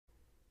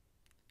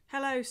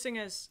Hello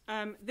singers,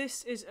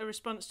 this is a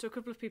response to a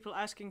couple of people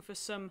asking for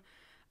some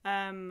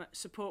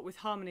support with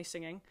harmony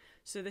singing.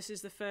 So this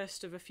is the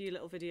first of a few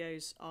little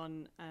videos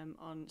on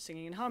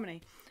singing in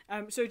harmony.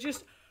 So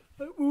just,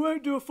 we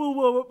won't do a full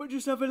warm-up, but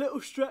just have a little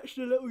stretch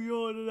and a little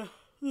yawn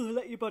and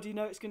let your body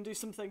know it's going to do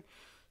something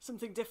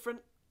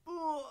different.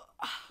 Oh,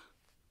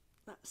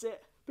 that's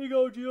it. Big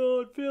old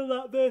yawn, feel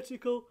that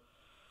vertical.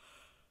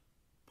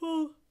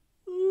 Pull.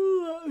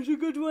 Ooh, that was a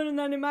good one. And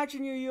then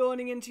imagine you're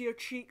yawning into your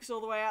cheeks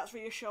all the way out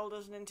through your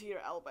shoulders and into your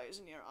elbows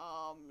and your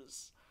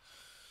arms.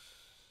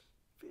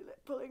 Feel it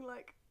pulling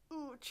like,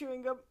 ooh,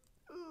 chewing gum.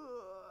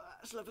 Ooh,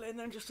 that's lovely. And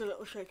then just a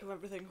little shake of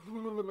everything.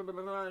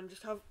 And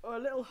just have a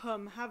little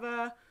hum. Have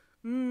a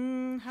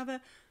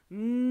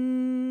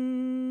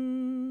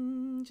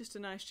just a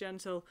nice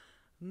gentle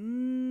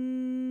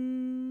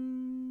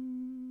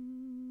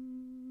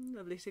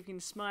Lovely. See if you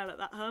can smile at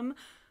that hum.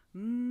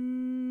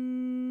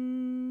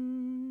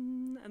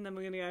 And then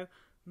we're going to go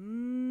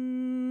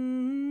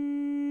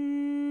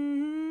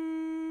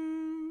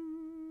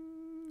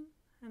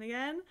and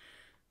again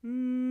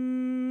and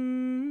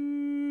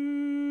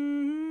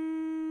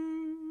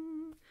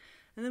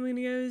then we're going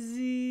to go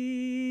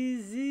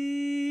z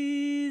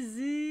z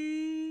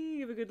z.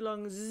 Give a good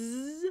long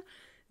z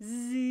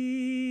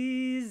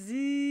z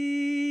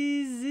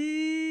z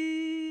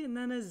z, and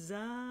then a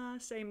za.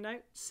 Same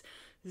notes.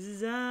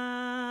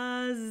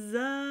 Za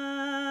za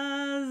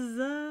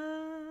za.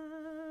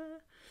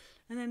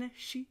 And then a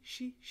she,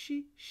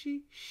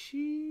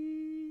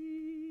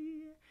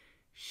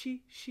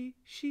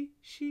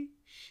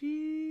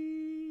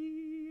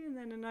 and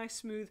then a nice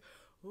smooth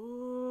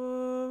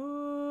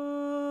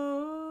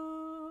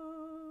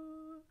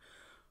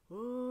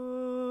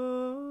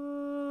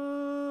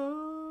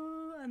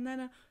and then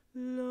a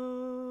lo,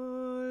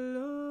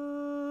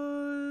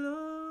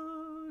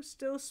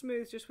 still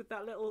smooth, just with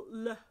that little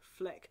l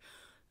flick.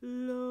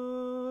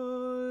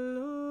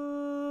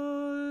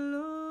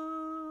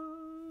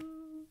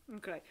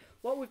 Okay,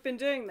 what we've been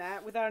doing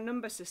there with our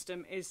number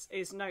system is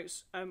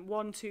notes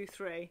 1, 2,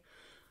 3.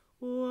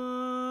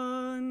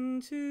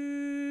 1,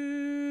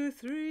 2,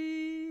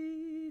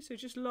 3. So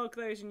just log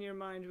those in your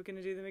mind. We're going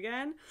to do them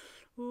again.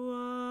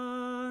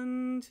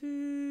 1,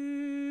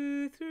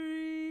 2, 3.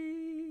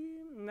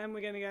 And then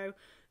we're going to go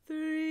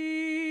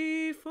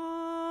 3,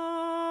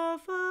 4,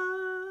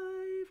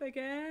 5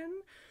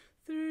 again.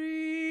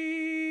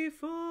 3,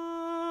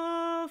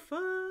 4, 5.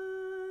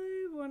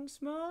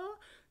 Once more.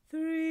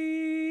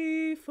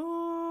 3,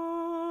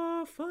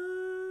 4, 5.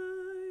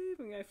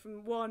 We go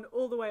from 1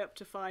 all the way up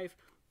to 5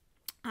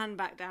 and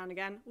back down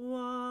again.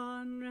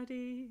 1,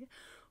 ready.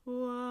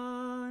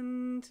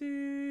 1,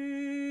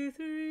 2,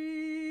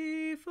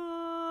 3,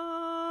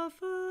 4,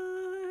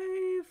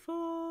 5,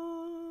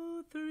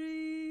 4,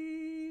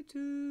 3,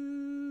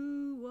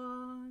 2,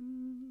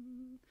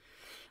 1.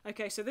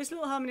 Okay, so this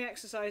little harmony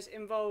exercise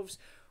involves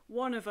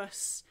one of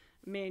us,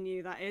 me and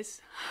you, that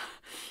is,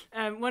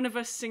 one of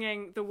us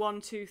singing the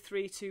 1, 2,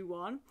 3, 2,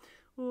 1.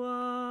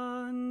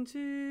 1,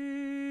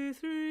 2,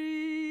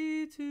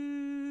 3,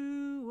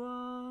 2,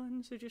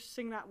 1. So just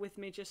sing that with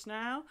me just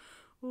now.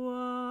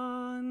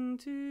 1,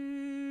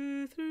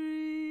 2,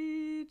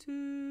 3,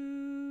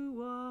 2,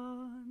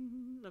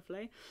 1.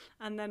 Lovely.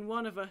 And then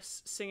one of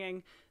us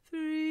singing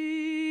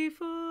 3,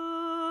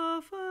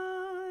 4, 5,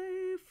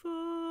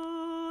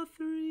 4,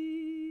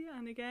 3.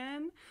 And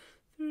again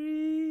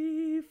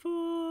 3,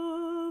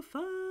 4,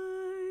 5,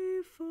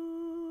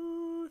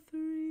 4,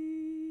 3.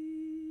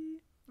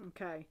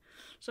 Okay,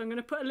 so I'm going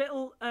to put a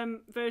little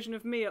version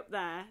of me up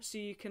there so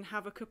you can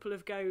have a couple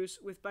of goes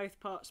with both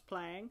parts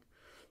playing,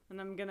 and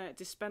I'm going to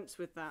dispense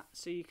with that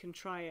so you can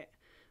try it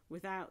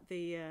without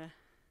the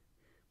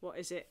what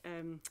is it,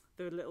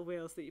 the little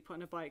wheels that you put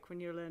on a bike when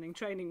you're learning,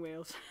 training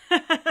wheels.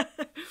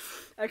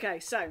 Okay,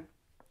 so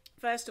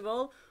first of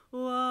all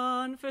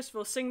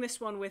sing this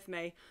one with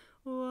me.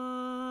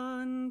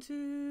 1,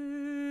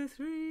 2,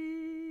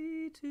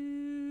 3,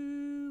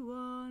 2,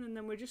 1, and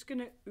then we're just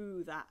gonna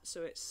ooh that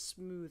so it's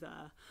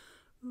smoother.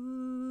 Ooh,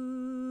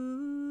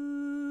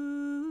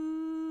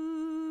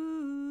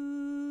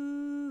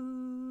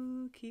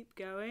 keep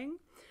going.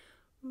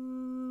 Ooh,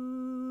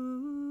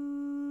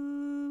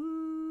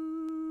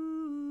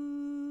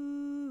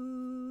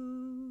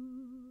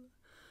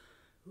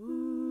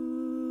 ooh.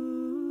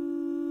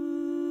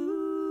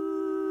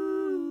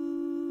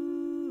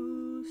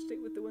 Stick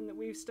with the one that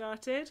we've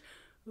started.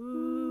 Ooh,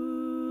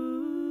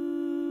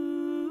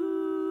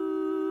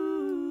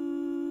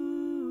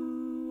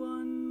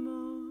 one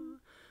more.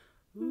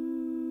 Ooh.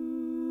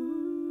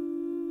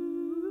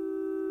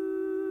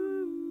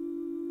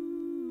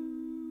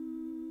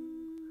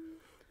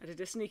 I did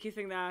a sneaky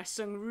thing there. I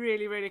sung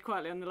really, really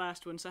quietly on the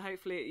last one, so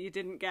hopefully you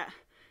didn't get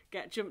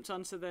jumped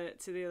onto the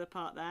other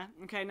part there.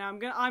 Okay, now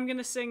I'm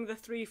gonna sing the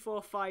 3,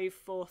 4, 5,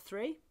 4,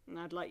 3, and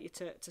I'd like you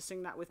to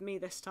sing that with me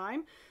this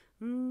time.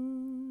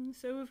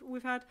 So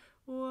we've had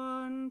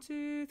 1,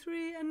 2,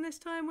 3, and this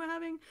time we're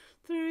having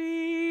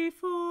 3,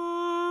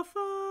 4,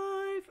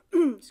 5.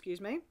 Excuse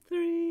me.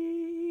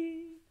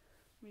 3.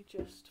 Let me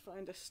just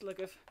find a slug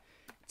of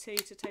T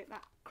to take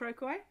that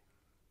croak away.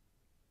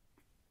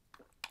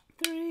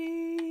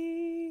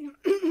 3,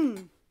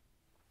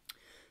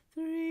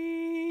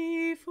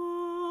 3,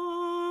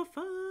 4,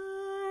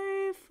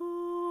 5,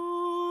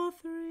 4,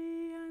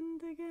 3,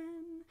 and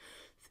again.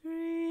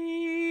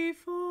 3,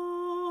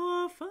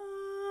 4, 5,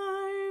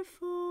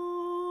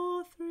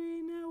 4,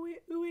 3. Now we're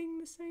oohing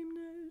the same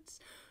notes.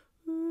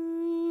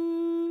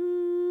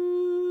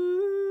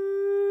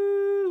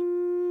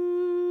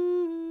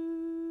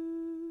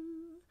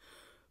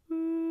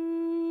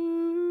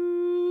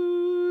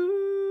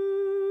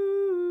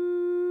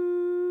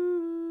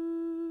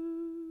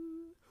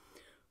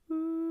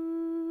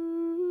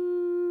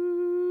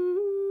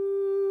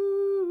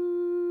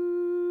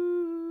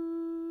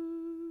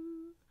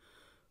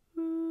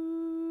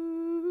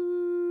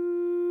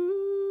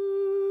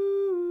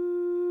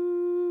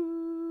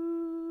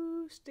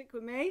 Stick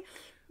with me.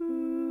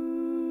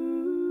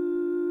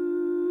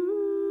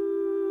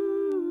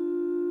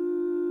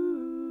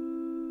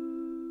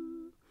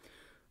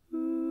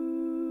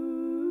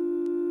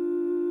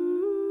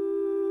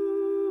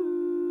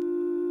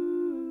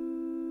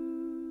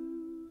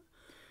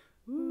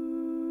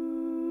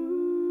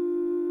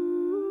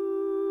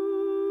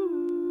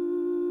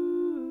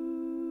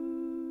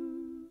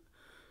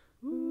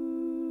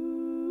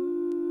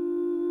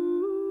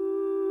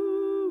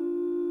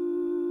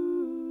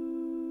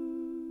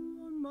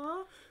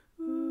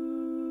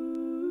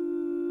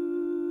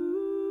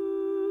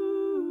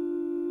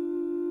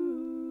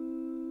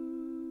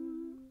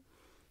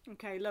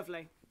 Okay,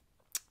 lovely.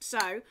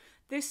 So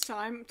this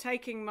time,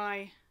 taking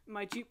my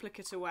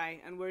duplicate away,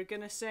 and we're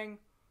going to sing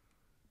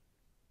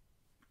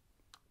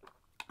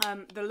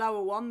the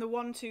lower one, the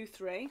 1, 2,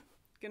 3.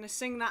 Going to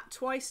sing that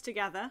twice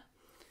together,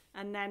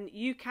 and then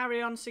you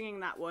carry on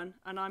singing that one,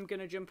 and I'm going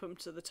to jump up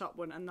to the top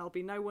one, and there'll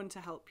be no one to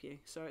help you.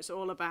 So it's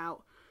all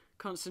about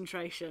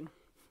concentration.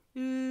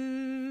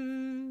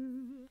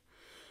 Ooh,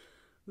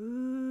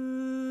 ooh.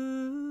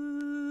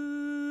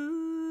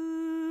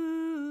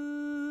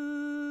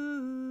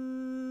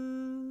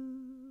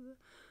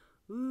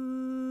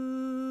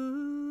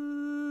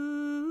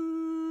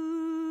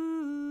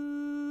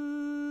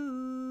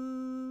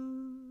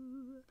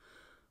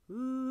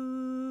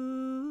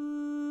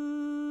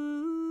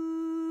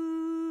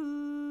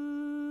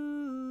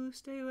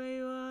 Stay where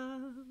you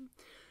are.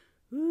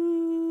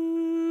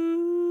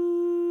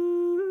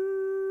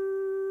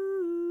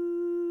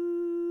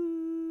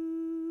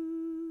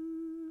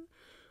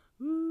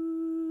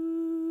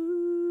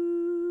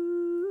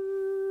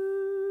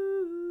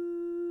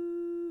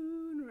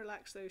 And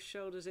relax those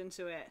shoulders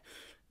into it.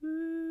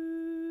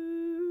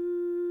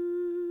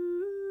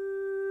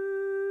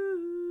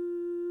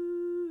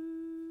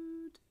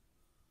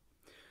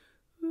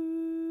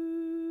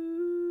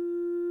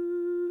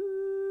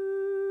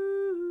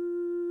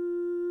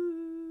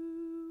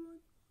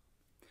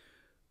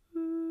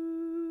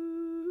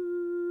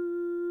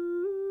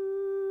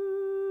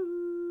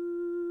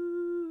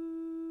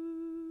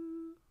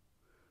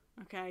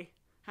 Okay,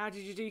 how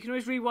did you do? You can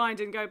always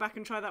rewind and go back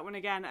and try that one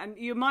again. And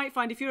you might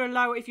find if you're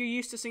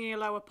used to singing a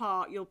lower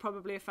part, you'll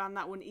probably have found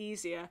that one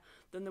easier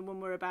than the one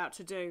we're about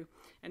to do.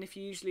 And if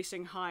you usually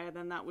sing higher,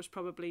 then that was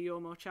probably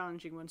your more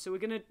challenging one. So we're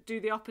going to do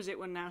the opposite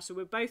one now. So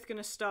we're both going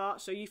to start.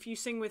 So if you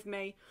sing with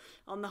me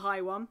on the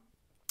high one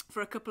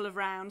for a couple of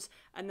rounds,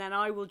 and then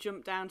I will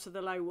jump down to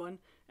the low one,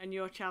 and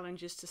your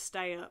challenge is to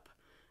stay up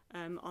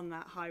on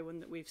that high one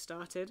that we've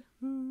started.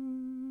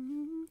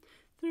 3,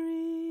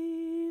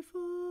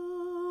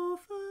 4,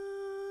 5,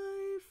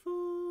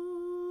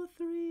 4,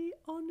 3,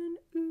 on an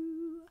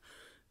ooh,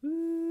 ooh,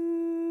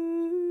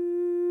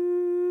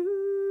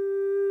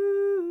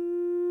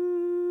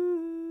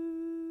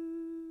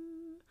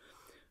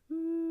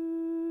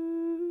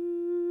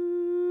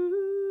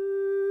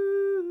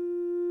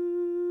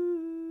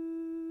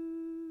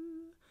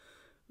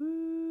 ooh,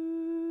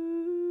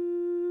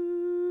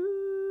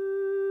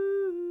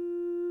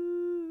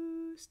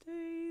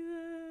 stay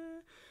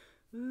there.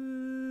 Ooh.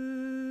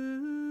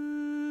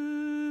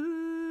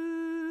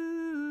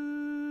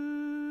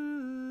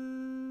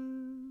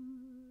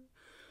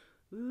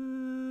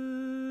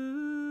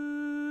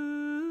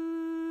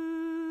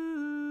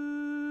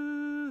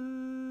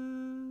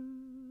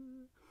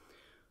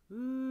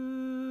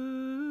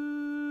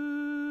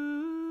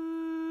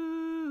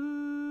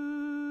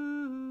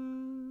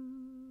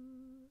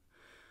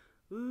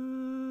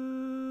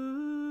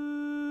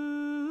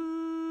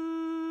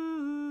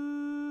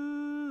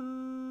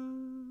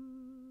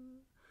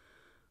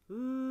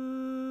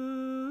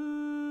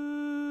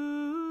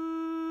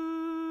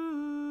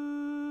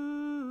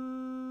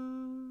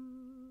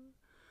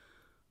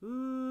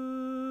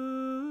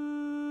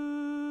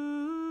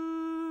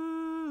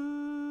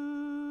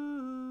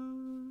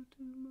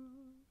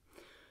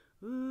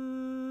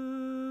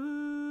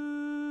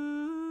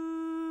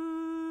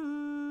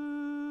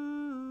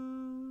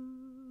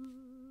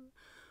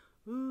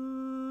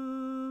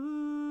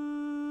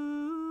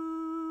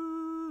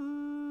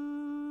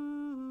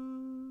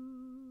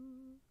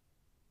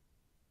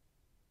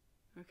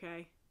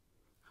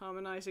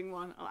 harmonising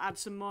one. I'll add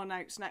some more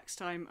notes next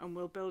time and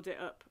we'll build it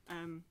up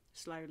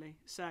slowly.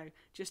 So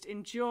just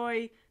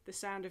enjoy the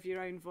sound of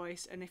your own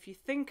voice, and if you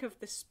think of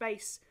the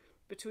space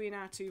between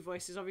our two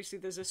voices, obviously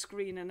there's a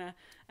screen and a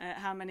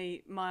how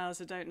many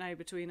miles I don't know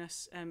between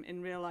us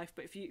in real life,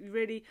 but if you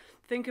really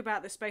think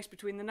about the space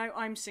between the note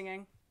I'm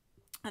singing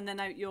and the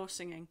note you're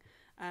singing,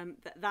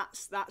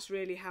 that's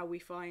really how we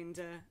find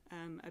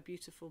a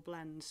beautiful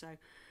blend. So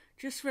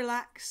just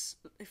relax.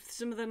 If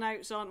some of the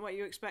notes aren't what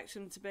you expect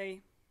them to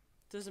be,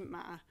 doesn't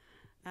matter.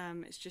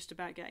 It's just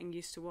about getting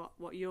used to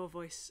what your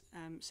voice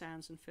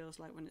sounds and feels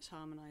like when it's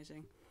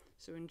harmonising.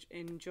 So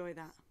enjoy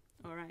that.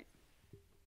 All right.